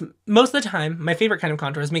kind of just, most of the time, my favorite kind of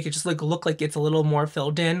contour is make it just like look like it's a little more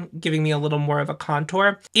filled in, giving me a little more of a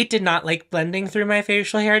contour. It did not like blending through my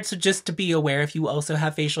facial hair, so just to be aware if you also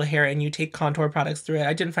have facial hair and you take contour products through it,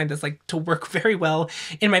 I didn't find this like to work very well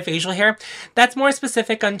in my facial hair. That's more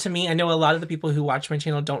specific unto me. I know a lot of the people who watch my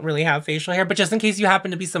channel don't really have facial hair, but just in case you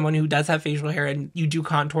happen to be someone who does have facial hair and you do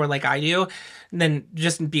contour like I do, then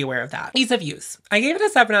just be aware of that. Ease of use. I gave it a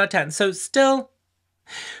 7 out of 10, so still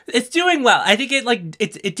it's doing well. I think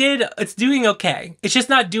it's doing okay. It's just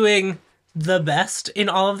not doing the best in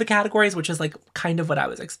all of the categories, which is like kind of what I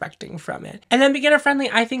was expecting from it. And then beginner friendly,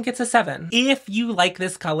 I think it's a 7. If you like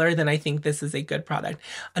this color, then I think this is a good product.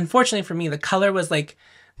 Unfortunately for me, the color was like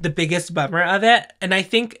the biggest bummer of it. And I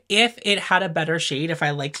think if it had a better shade, if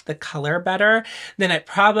I liked the color better, then it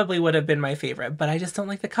probably would have been my favorite, but I just don't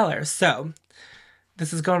like the color. So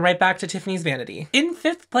this is going right back to Tiffany's vanity. In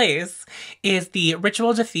 5th place is the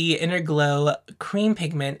Rituel De Fille Inner Glow Cream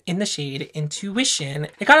Pigment in the shade Intuition.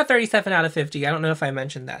 It got a 37 out of 50. I don't know if I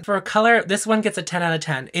mentioned that. For a color, this one gets a 10 out of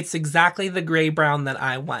 10. It's exactly the gray brown that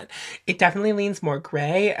I want. It definitely leans more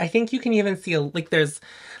gray. I think you can even see like there's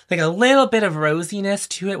like a little bit of rosiness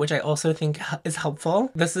to it, which I also think is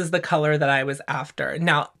helpful. This is the color that I was after.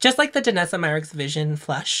 Now, just like the Danessa Myricks Vision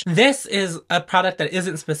Flush, this is a product that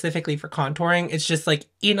isn't specifically for contouring. It's just like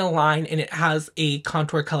in a line and it has a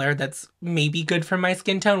contour color that's maybe good for my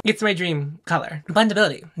skin tone. It's my dream color.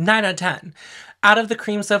 Blendability, 9 out of 10. Out of the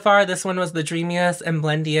cream so far, this one was the dreamiest and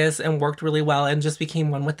blendiest and worked really well and just became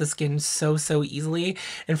one with the skin so easily.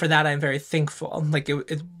 And for that, I'm very thankful. Like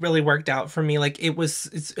it really worked out for me. Like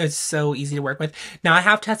it's so easy to work with. Now I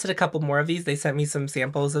have tested a couple more of these. They sent me some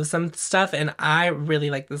samples of some stuff and I really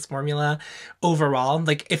like this formula overall.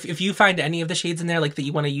 Like if you find any of the shades in there like that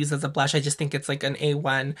you want to use as a blush, I just think it's like an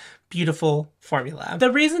A1 beautiful formula.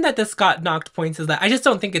 The reason that this got knocked points is that I just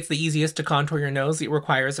don't think it's the easiest to contour your nose. It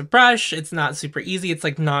requires a brush. It's not super easy. It's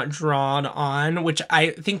like not drawn on, which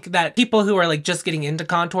I think that people who are like just getting into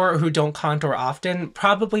contour or who don't contour often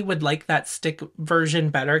probably would like that stick version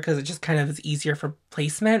better because it just kind of is easier for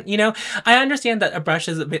placement, you know? I understand that a brush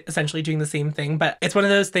is essentially doing the same thing, but it's one of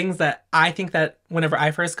those things that I think that whenever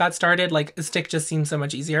I first got started, like a stick just seems so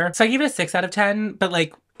much easier. So I gave it a 6 out of 10, but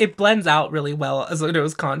like it blends out really well as a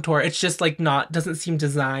nose contour. It's just like doesn't seem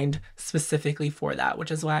designed specifically for that, which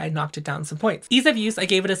is why I knocked it down some points. Ease of use, I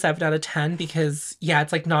gave it a 7 out of 10 because yeah,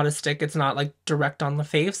 it's like not a stick. It's not like direct on the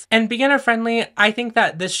face. And beginner friendly, I think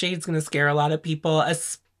that this shade's gonna scare a lot of people,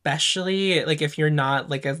 especially like if you're not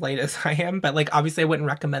like as light as I am, but like obviously I wouldn't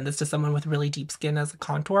recommend this to someone with really deep skin as a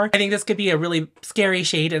contour. I think this could be a really scary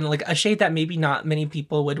shade and like a shade that maybe not many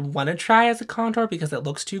people would want to try as a contour because it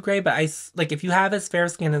looks too gray, but like if you have as fair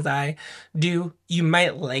skin as I do, you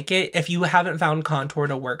might like it. If you haven't found contour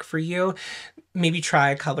to work for you, maybe try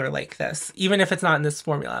a color like this, even if it's not in this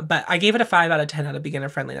formula. But I gave it a 5 out of 10 out of beginner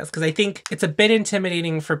friendliness because I think it's a bit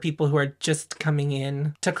intimidating for people who are just coming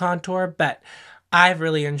in to contour, but I've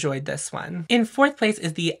really enjoyed this one. In 4th place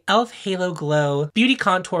is the e.l.f. Halo Glow Beauty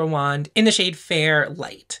Contour Wand in the shade Fair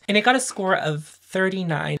Light. And it got a score of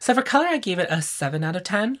 39. So for color, I gave it a 7 out of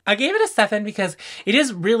 10. I gave it a 7 because it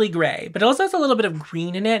is really gray, but it also has a little bit of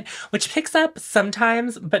green in it, which picks up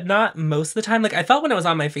sometimes, but not most of the time. Like I felt when it was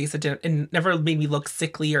on my face, it never made me look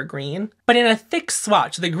sickly or green. But in a thick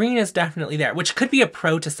swatch, the green is definitely there, which could be a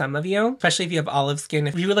pro to some of you, especially if you have olive skin.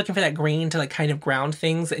 If you were looking for that green to like kind of ground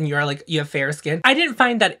things and you have fair skin, I didn't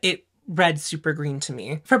find that it read super green to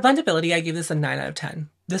me. For blendability, I gave this a 9 out of 10.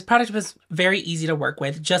 This product was very easy to work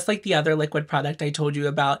with, just like the other liquid product I told you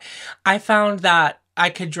about. I found that I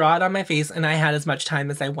could draw it on my face and I had as much time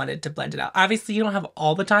as I wanted to blend it out. Obviously, you don't have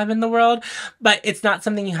all the time in the world, but it's not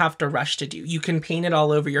something you have to rush to do. You can paint it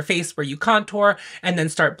all over your face where you contour and then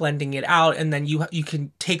start blending it out, and then you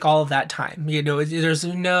can take all of that time. You know, there's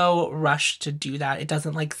no rush to do that. It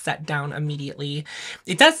doesn't like set down immediately.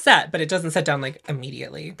 It does set, but it doesn't set down like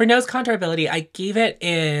immediately. For nose contourability, I gave it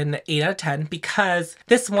an 8 out of 10 because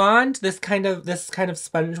this wand, this kind of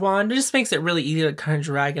sponge wand, it just makes it really easy to kind of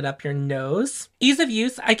drag it up your nose. Ease of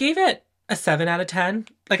use, I gave it a 7 out of 10.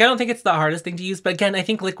 Like, I don't think it's the hardest thing to use, but again, I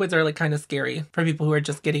think liquids are like kind of scary for people who are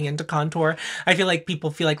just getting into contour. I feel like people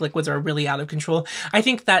feel like liquids are really out of control. I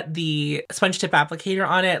think that the sponge tip applicator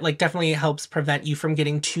on it like definitely helps prevent you from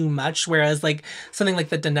getting too much, whereas like something like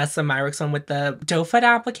the Danessa Myricks one with the doe foot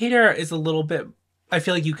applicator is a little bit, I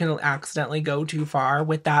feel like you can accidentally go too far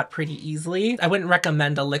with that pretty easily. I wouldn't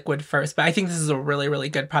recommend a liquid first, but I think this is a really, really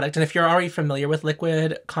good product. And if you're already familiar with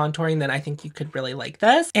liquid contouring, then I think you could really like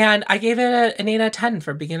this. And I gave it an 8 out of 10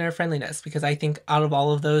 for beginner friendliness, because I think out of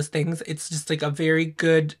all of those things, it's just like a very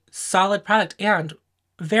good, solid product and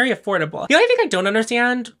very affordable. The only thing I don't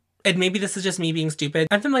understand, and maybe this is just me being stupid,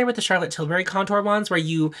 I'm familiar with the Charlotte Tilbury contour wands where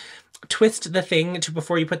you twist the thing to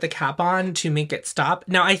before you put the cap on to make it stop.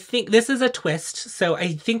 Now I think this is a twist, so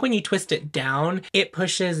I think when you twist it down, it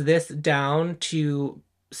pushes this down to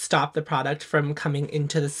stop the product from coming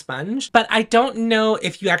into the sponge. But I don't know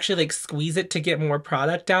if you actually like squeeze it to get more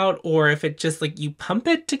product out, or if it just like you pump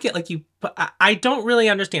it to get like you, I don't really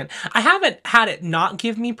understand. I haven't had it not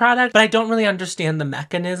give me product, but I don't really understand the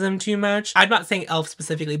mechanism too much. I'm not saying e.l.f.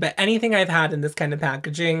 specifically, but anything I've had in this kind of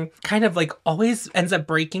packaging kind of like always ends up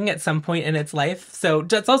breaking at some point in its life. So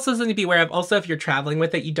that's also something to be aware of. Also, if you're traveling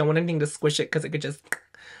with it, you don't want anything to squish it because it could just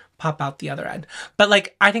pop out the other end. But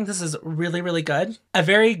like, I think this is really, really good. A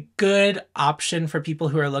very good option for people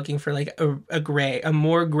who are looking for like a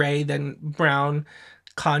more gray than brown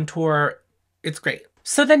contour. It's great.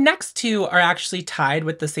 So the next two are actually tied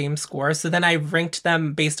with the same score. So then I ranked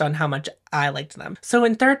them based on how much I liked them. So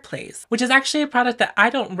in third place, which is actually a product that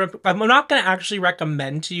I'm not going to actually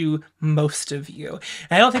recommend to most of you.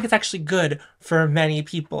 And I don't think it's actually good for many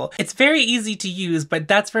people. It's very easy to use, but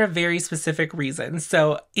that's for a very specific reason.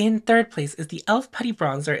 So in third place is the e.l.f. Putty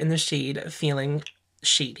Bronzer in the shade Feelin,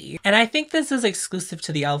 Shady. And I think this is exclusive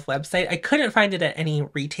to the e.l.f. website. I couldn't find it at any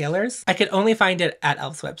retailers. I could only find it at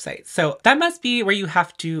e.l.f.'s website. So that must be where you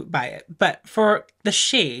have to buy it. But for the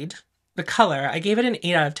shade, the color, I gave it an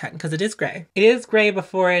 8 out of 10 because it is gray. It is gray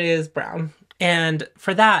before it is brown. And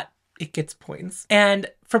for that, it gets points. And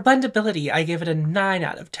for blendability, I gave it a 9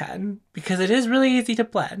 out of 10 because it is really easy to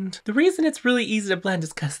blend. The reason it's really easy to blend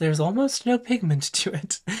is because there's almost no pigment to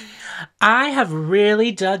it. I have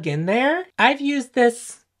really dug in there. I've used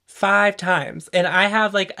this 5 times and I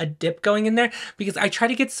have like a dip going in there because I try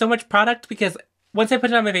to get so much product, because once I put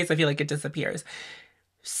it on my face, I feel like it disappears.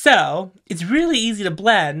 So it's really easy to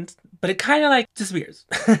blend, but it kind of like disappears.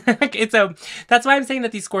 So that's why I'm saying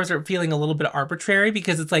that these scores are feeling a little bit arbitrary,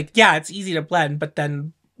 because it's like, yeah, it's easy to blend, but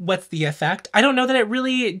then what's the effect? I don't know that it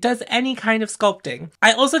really does any kind of sculpting.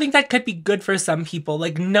 I also think that could be good for some people,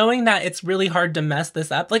 like knowing that it's really hard to mess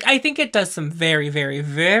this up. Like, I think it does some very, very,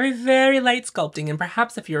 very, very light sculpting, and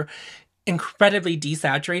perhaps if you're incredibly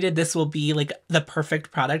desaturated, this will be like the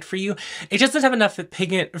perfect product for you. It just doesn't have enough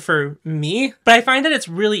pigment for me, but I find that it's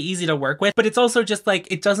really easy to work with, but it's also just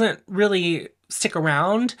like, it doesn't really stick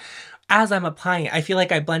around as I'm applying it. I feel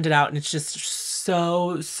like I blend it out and it's just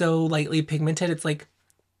so lightly pigmented. It's like,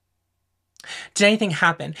 did anything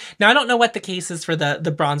happen? Now, I don't know what the case is for the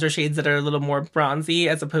bronzer shades that are a little more bronzy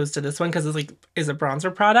as opposed to this one, because it's like, is a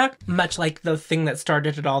bronzer product, much like the thing that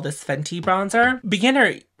started it all, this Fenty bronzer.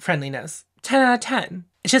 Beginner friendliness, 10 out of 10.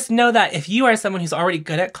 Just know that if you are someone who's already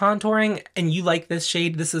good at contouring and you like this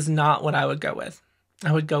shade, this is not what I would go with.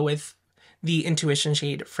 I would go with the Intuition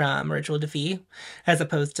shade from Rituel De Fille as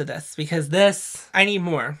opposed to this, because this, I need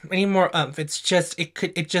more oomph. It's just,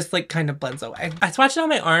 it just like kind of blends away. I swatched it on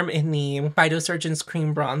my arm in the Phytosurgeon's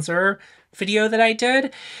cream bronzer video that I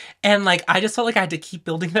did, and like I just felt like I had to keep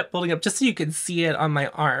building up just so you could see it on my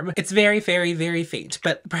arm. It's very, very, very faint,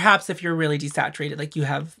 but perhaps if you're really desaturated, like you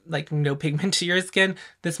have like no pigment to your skin,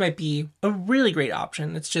 this might be a really great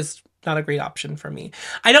option. It's just not a great option for me.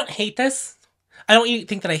 I don't hate this. I don't even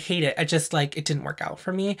think that I hate it. I just like, it didn't work out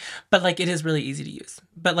for me, but like it is really easy to use.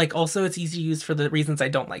 But like also it's easy to use for the reasons I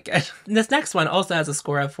don't like it. This next one also has a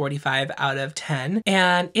score of 45 out of 10,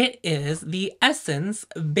 and it is the Essence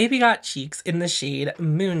Baby Got Cheeks in the shade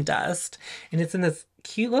Moon Dust. And it's in this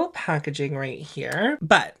cute little packaging right here.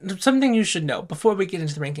 But something you should know before we get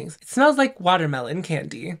into the rankings. It smells like watermelon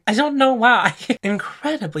candy. I don't know why.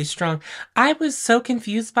 Incredibly strong. I was so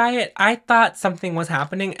confused by it. I thought something was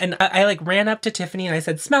happening, and I like ran up to Tiffany and I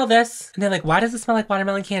said, smell this. And they're like, why does it smell like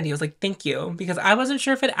watermelon candy? I was like, thank you. Because I wasn't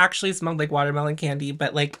sure if it actually smelled like watermelon candy,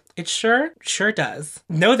 but like it sure does.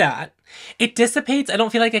 Know that. It dissipates. I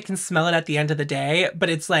don't feel like I can smell it at the end of the day, but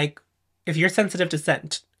it's like, if you're sensitive to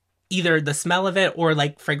scent, either the smell of it or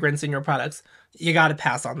like fragrance in your products, you gotta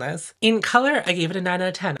pass on this. In color, I gave it a 9 out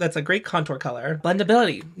of 10. That's a great contour color.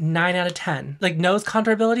 Blendability, 9 out of 10. Like nose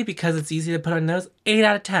contourability, because it's easy to put on nose, 8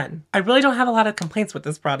 out of 10. I really don't have a lot of complaints with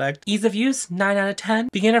this product. Ease of use, 9 out of 10.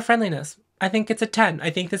 Beginner friendliness, I think it's a 10. I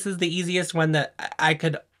think this is the easiest one that I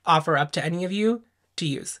could offer up to any of you to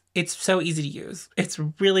use. It's so easy to use. It's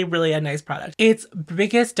really, really a nice product. Its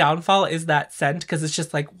biggest downfall is that scent, because it's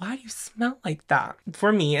just like, why do you smell like that?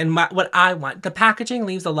 For me and what I want. The packaging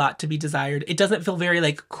leaves a lot to be desired. It doesn't feel very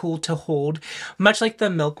like cool to hold. Much like the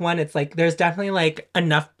milk one, it's like there's definitely like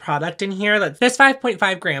enough product in here. There's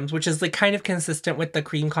 5.5 grams, which is like kind of consistent with the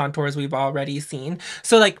cream contours we've already seen.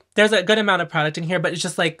 So like there's a good amount of product in here, but it's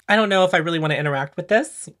just like, I don't know if I really want to interact with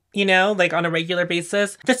this, you know, like on a regular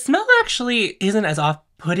basis. The smell actually isn't as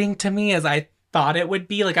off-putting to me as I thought it would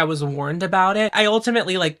be. Like I was warned about it. I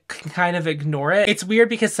ultimately like kind of ignore it. It's weird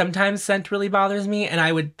because sometimes scent really bothers me, and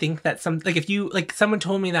I would think that if you like someone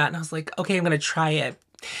told me that and I was like, okay, I'm gonna try it.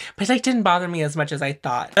 But it like didn't bother me as much as I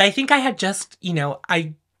thought. But I think I had just, you know,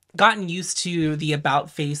 I gotten used to the About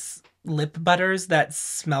Face lip butters that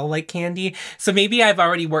smell like candy. So maybe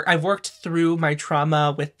I've worked through my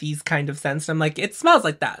trauma with these kind of scents. I'm like, it smells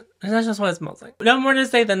like that. And that's just what it smells like. No more to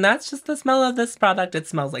say than that's just the smell of this product. It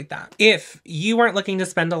smells like that. If you weren't looking to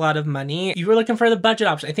spend a lot of money, you were looking for the budget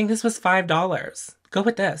option. I think this was $5. Go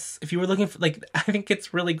with this. If you were looking for, like, I think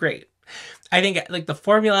it's really great. I think like the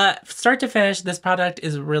formula, start to finish, this product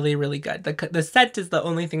is really, really good. The scent is the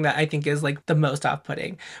only thing that I think is like the most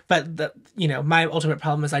off-putting. But you know, my ultimate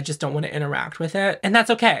problem is I just don't want to interact with it, and that's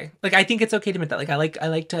okay. Like I think it's okay to admit that. Like I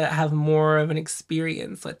like to have more of an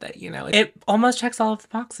experience with it. You know, it almost checks all of the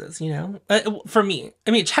boxes. You know, for me,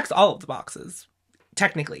 I mean, it checks all of the boxes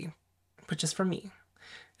technically, but just for me.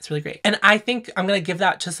 It's really great. And I think I'm going to give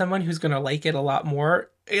that to someone who's going to like it a lot more,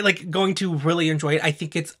 like going to really enjoy it. I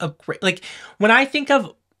think it's a great, like when I think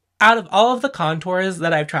of, out of all of the contours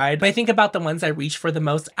that I've tried, when I think about the ones I reached for the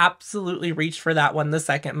most, absolutely reached for that one the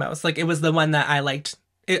second most. Like it was the one that I liked.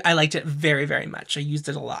 I liked it very, very much. I used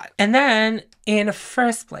it a lot. And then in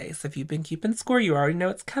first place, if you've been keeping score, you already know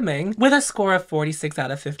it's coming, with a score of 46 out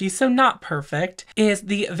of 50, so not perfect, is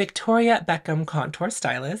the Victoria Beckham Contour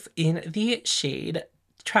Stylus in the shade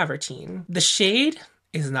Travertine. The shade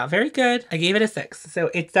is not very good. I gave it a 6.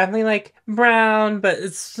 So it's definitely like brown, but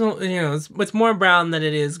it's, you know, it's more brown than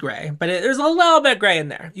it is gray. But there's a little bit of gray in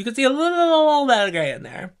there. You can see a little bit of gray in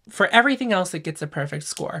there. For everything else, it gets a perfect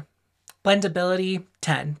score. Blendability,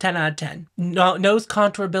 10 out of 10. Nose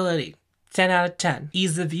contourability, 10 out of 10.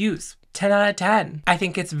 Ease of use, 10 out of 10. I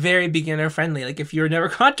think it's very beginner friendly. Like if you've never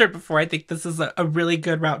contoured before, I think this is a really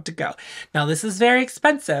good route to go. Now this is very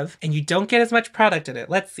expensive and you don't get as much product in it.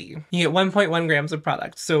 Let's see. You get 1.1 grams of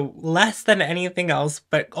product. So less than anything else,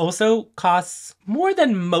 but also costs more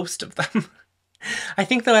than most of them. I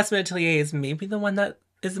think the Westman Atelier is maybe the one that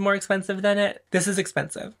is more expensive than it. This is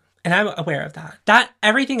expensive. And I'm aware of that. That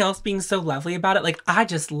everything else being so lovely about it, like I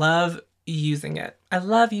just love using it. I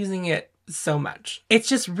love using it so much. It's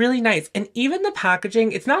just really nice. And even the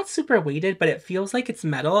packaging, it's not super weighted, but it feels like it's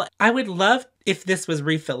metal. I would love if this was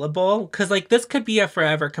refillable, because like this could be a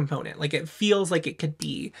forever component. Like it feels like it could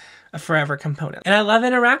be a forever component. And I love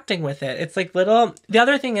interacting with it. It's like little, the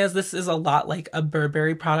other thing is this is a lot like a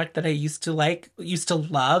Burberry product that I used to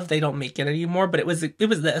love. They don't make it anymore, but it was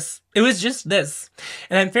this. It was just this.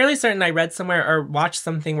 And I'm fairly certain I read somewhere or watched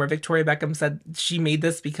something where Victoria Beckham said she made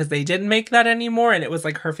this because they didn't make that anymore and it was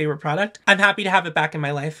like her favorite product. I'm happy to have it back in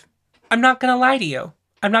my life. I'm not gonna lie to you.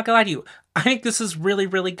 I think this is really,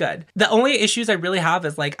 really good. The only issues I really have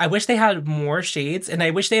is like, I wish they had more shades and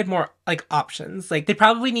I wish they had more like options. Like they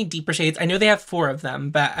probably need deeper shades. I know they have 4 of them,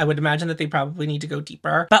 but I would imagine that they probably need to go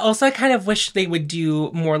deeper. But also I kind of wish they would do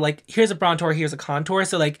more like, here's a bronzer, here's a contour.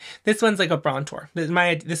 So like this one's like a bronzer.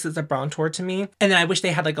 This is a bronzer to me. And then I wish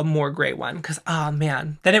they had like a more gray one because, oh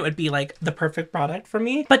man, then it would be like the perfect product for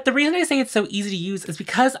me. But the reason I say it's so easy to use is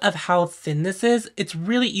because of how thin this is. It's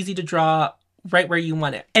really easy to draw right where you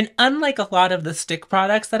want it. And unlike a lot of the stick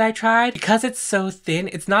products that I tried, because it's so thin,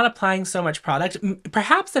 it's not applying so much product.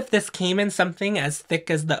 Perhaps if this came in something as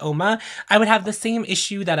thick as the Uoma, I would have the same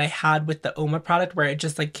issue that I had with the Uoma product where it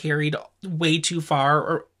just like carried way too far,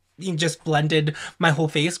 or just blended my whole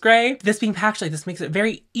face gray. This being packaged like this makes it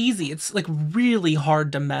very easy. It's like really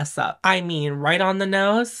hard to mess up. I mean, right on the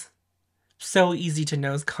nose. So easy to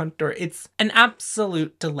nose contour. It's an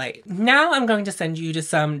absolute delight. Now I'm going to send you to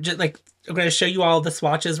some, I'm going to show you all the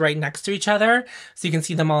swatches right next to each other so you can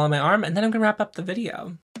see them all on my arm, and then I'm going to wrap up the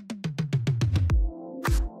video.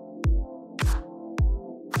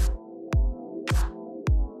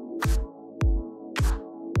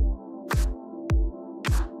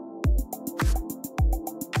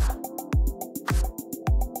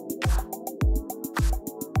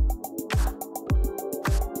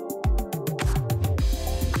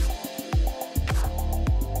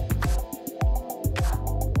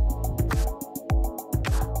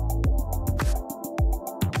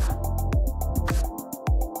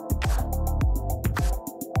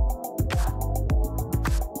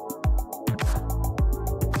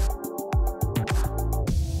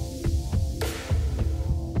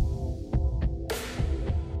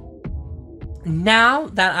 Now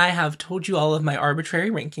that I have told you all of my arbitrary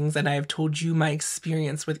rankings and I have told you my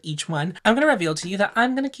experience with each one, I'm going to reveal to you that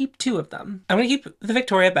I'm going to keep 2 of them. I'm going to keep the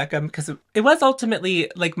Victoria Beckham because it was ultimately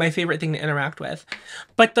like my favorite thing to interact with.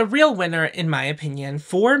 But the real winner, in my opinion,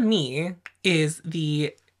 for me, is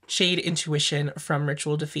the Shade Intuition from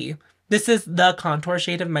Rituel De Fille. This is the contour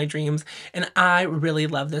shade of my dreams, and I really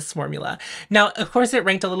love this formula. Now, of course, it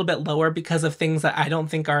ranked a little bit lower because of things that I don't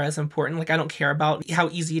think are as important. Like, I don't care about how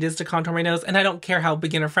easy it is to contour my nose, and I don't care how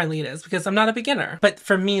beginner-friendly it is because I'm not a beginner. But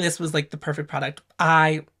for me, this was like the perfect product.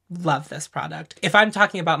 I love this product. If I'm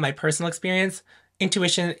talking about my personal experience,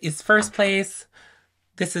 Intuition is first place.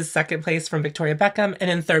 This is second place from Victoria Beckham,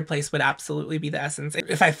 and in third place would absolutely be the Essence.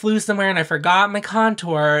 If I flew somewhere and I forgot my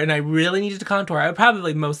contour and I really needed to contour, I would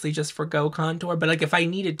probably mostly just forgo contour, but like if I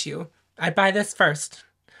needed to, I'd buy this first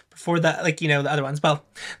before the, like, you know, the other ones. Well,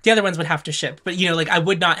 the other ones would have to ship, but you know, like I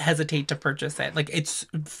would not hesitate to purchase it. Like it's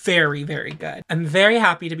very, very good. I'm very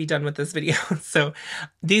happy to be done with this video. So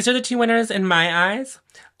these are the 2 winners in my eyes.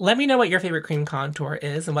 Let me know what your favorite cream contour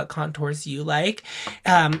is and what contours you like.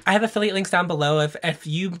 I have affiliate links down below. If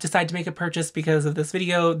you decide to make a purchase because of this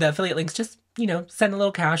video, the affiliate links, just, you know, send a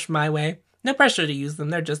little cash my way. No pressure to use them,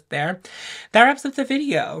 they're just there. That wraps up the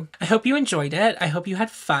video. I hope you enjoyed it. I hope you had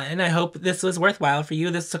fun. I hope this was worthwhile for you.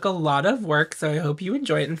 This took a lot of work, so I hope you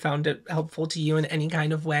enjoyed it and found it helpful to you in any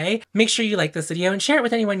kind of way. Make sure you like this video and share it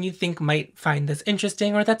with anyone you think might find this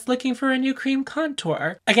interesting or that's looking for a new cream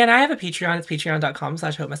contour. Again, I have a Patreon. It's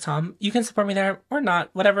patreon.com/HopeMessTom. You can support me there or not,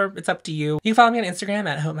 whatever, it's up to you. You can follow me on Instagram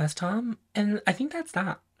at HopeMessTom, and I think that's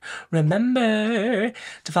that. Remember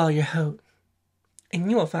to follow your hope, and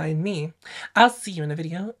you will find me. I'll see you in a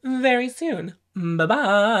video very soon.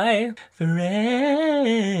 Bye-bye. Friends.